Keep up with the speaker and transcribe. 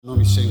Não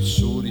me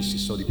censure se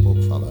sou de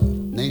pouco falar,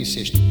 nem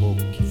se este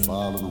pouco que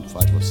falo não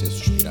faz você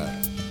suspirar.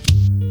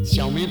 Se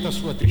aumenta a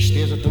sua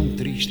tristeza, tão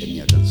triste é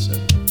minha canção.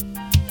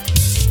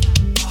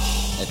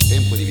 É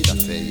tempo de vida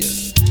feia,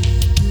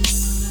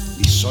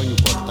 de sonho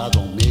cortado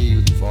ao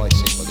meio, de voz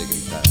sem poder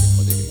gritar,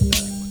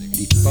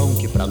 de pão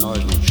que pra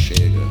nós não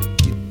chega,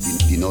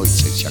 de noite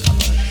sem se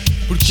acabar.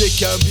 Por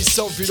que a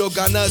ambição virou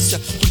ganância?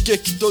 Por que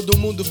todo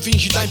mundo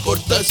finge dar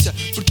importância?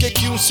 Por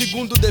que um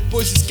segundo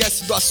depois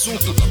esquece do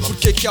assunto? Por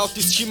que a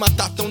autoestima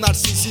tá tão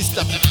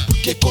narcisista? Por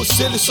que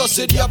conselho só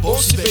seria bom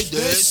se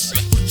vendesse?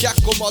 Por que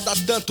acomoda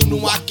tanto,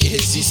 não há que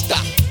resista?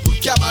 Por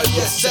que a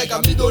maioria é cega,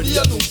 a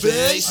minoria não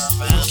vê?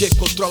 Por que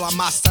controla a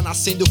massa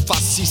nascendo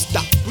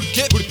fascista? Por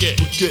quê?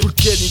 Por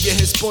que ninguém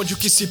responde o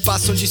que se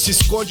passa, onde se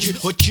esconde?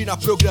 Rotina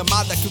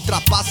programada que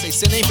ultrapassa e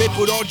cê nem vê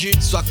por onde.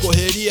 Sua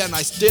correria na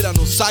esteira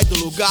não sai do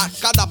lugar.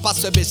 Cada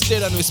passo é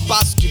besteira no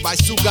espaço que vai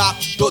sugar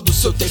todo o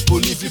seu tempo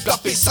livre pra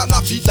pensar na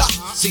vida,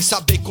 sem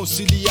saber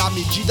conciliar a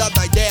medida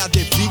da ideia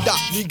devida.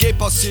 Ninguém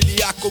pra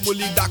auxiliar como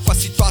lidar com a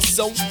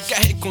situação.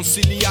 Quer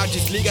reconciliar,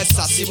 desliga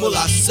essa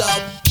simulação.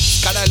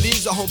 Cara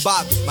liso,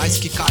 arrombado, mais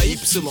que KY.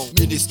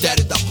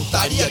 Ministério da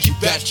putaria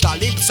diverte, tá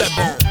limpo, cê é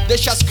bom.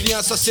 Deixa as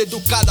crianças ser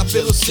educadas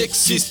pelo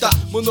sexista.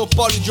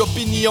 Monopólio de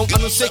opinião, a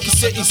não ser que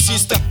cê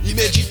insista. E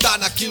meditar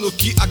naquilo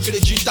que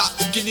acredita,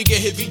 o que ninguém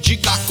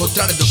reivindica,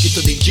 contrário do que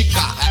tudo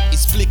indica.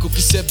 Explica o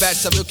que cê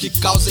versa, meu que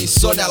causa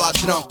insônia,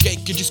 ladrão. Quem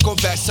que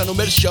desconversa no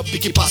merchan,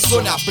 que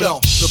passou, né,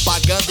 Abrão?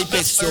 Propaganda em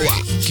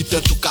pessoa, que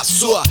tanto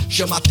caçoa,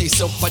 chama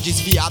atenção pra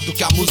desviar do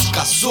que a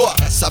música soa.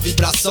 Essa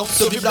vibração,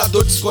 seu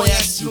vibrador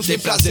desconhece, não tem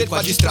prazer com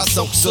a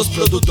distração que seus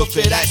produtos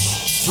oferecem.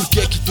 Por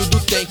que tudo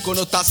tem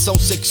conotação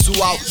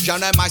sexual? Já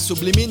não é mais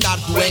subliminar,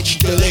 doente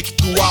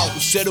intelectual.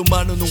 O ser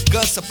humano não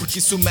cansa porque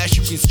isso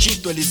mexe com o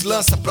instinto. Eles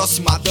lançam a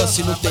próxima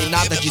dança e não tem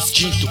nada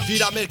distinto.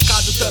 Vira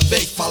mercado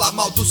também, fala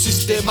mal do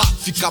sistema.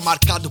 Fica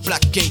marcado pra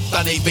quem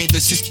tá nem vendo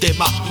esse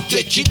sistema.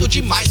 Entretido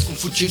demais com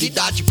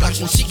futilidade pra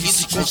conseguir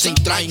se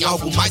concentrar em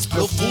algo mais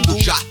profundo.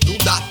 Já não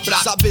dá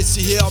pra saber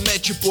se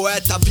realmente o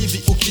poeta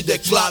vive o que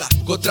declara.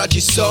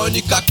 Contradição é a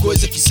única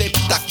coisa que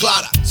sempre tá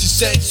clara. Se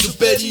sente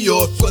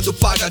superior quando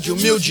paga de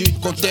humilde,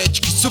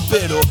 contente que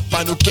superou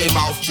pra não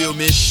queimar o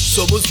filme.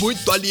 Somos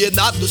muito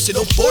alienados se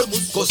não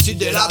formos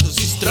considerados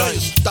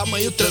estranhos.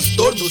 Tamanho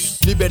transtornos,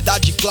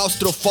 liberdade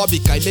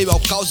claustrofóbica e meio ao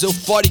caos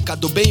eufórica.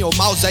 Do bem ou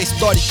mal, a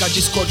histórica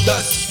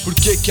discordância. Por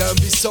que a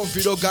ambição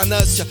virou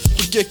ganância?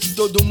 Por que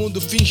todo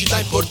mundo finge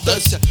dar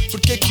importância?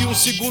 Por que um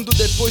segundo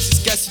depois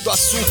esquece do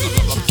assunto?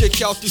 Por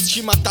que a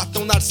autoestima tá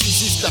tão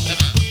narcisista?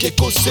 Por que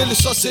conselho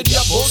só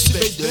seria bom se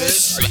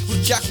vendesse? Por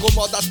que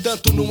acomoda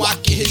tanto, não há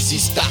que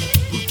resista?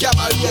 Por que a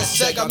maioria é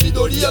cega, a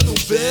minoria não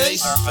vê?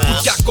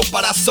 Por que a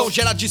comparação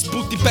gera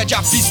disputa e pede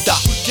a vista?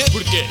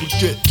 Por quê?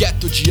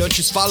 Quieto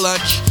diante os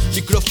falantes,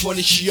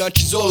 microfone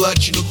chiante,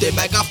 isolante. Não tem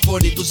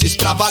megafone dos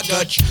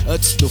extravagantes.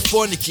 Antes do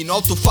fone que no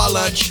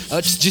alto-falante,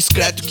 antes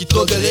discreto que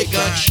todo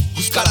elegante.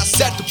 Os caras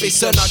certo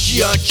pensando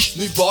adiante,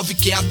 não envolve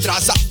quem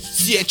atrasa.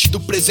 Ciente do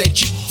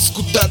presente,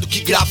 escutando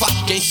que grava.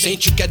 Quem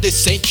sente o que é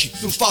decente,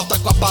 não falta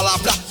com a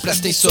palavra.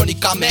 Prestensom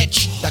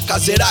unicamente, da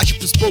caseiragem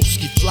pros poucos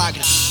que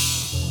flagra.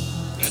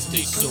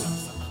 Prestensom.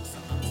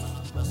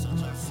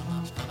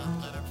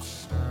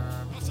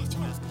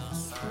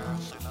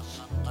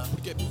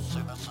 Por quê?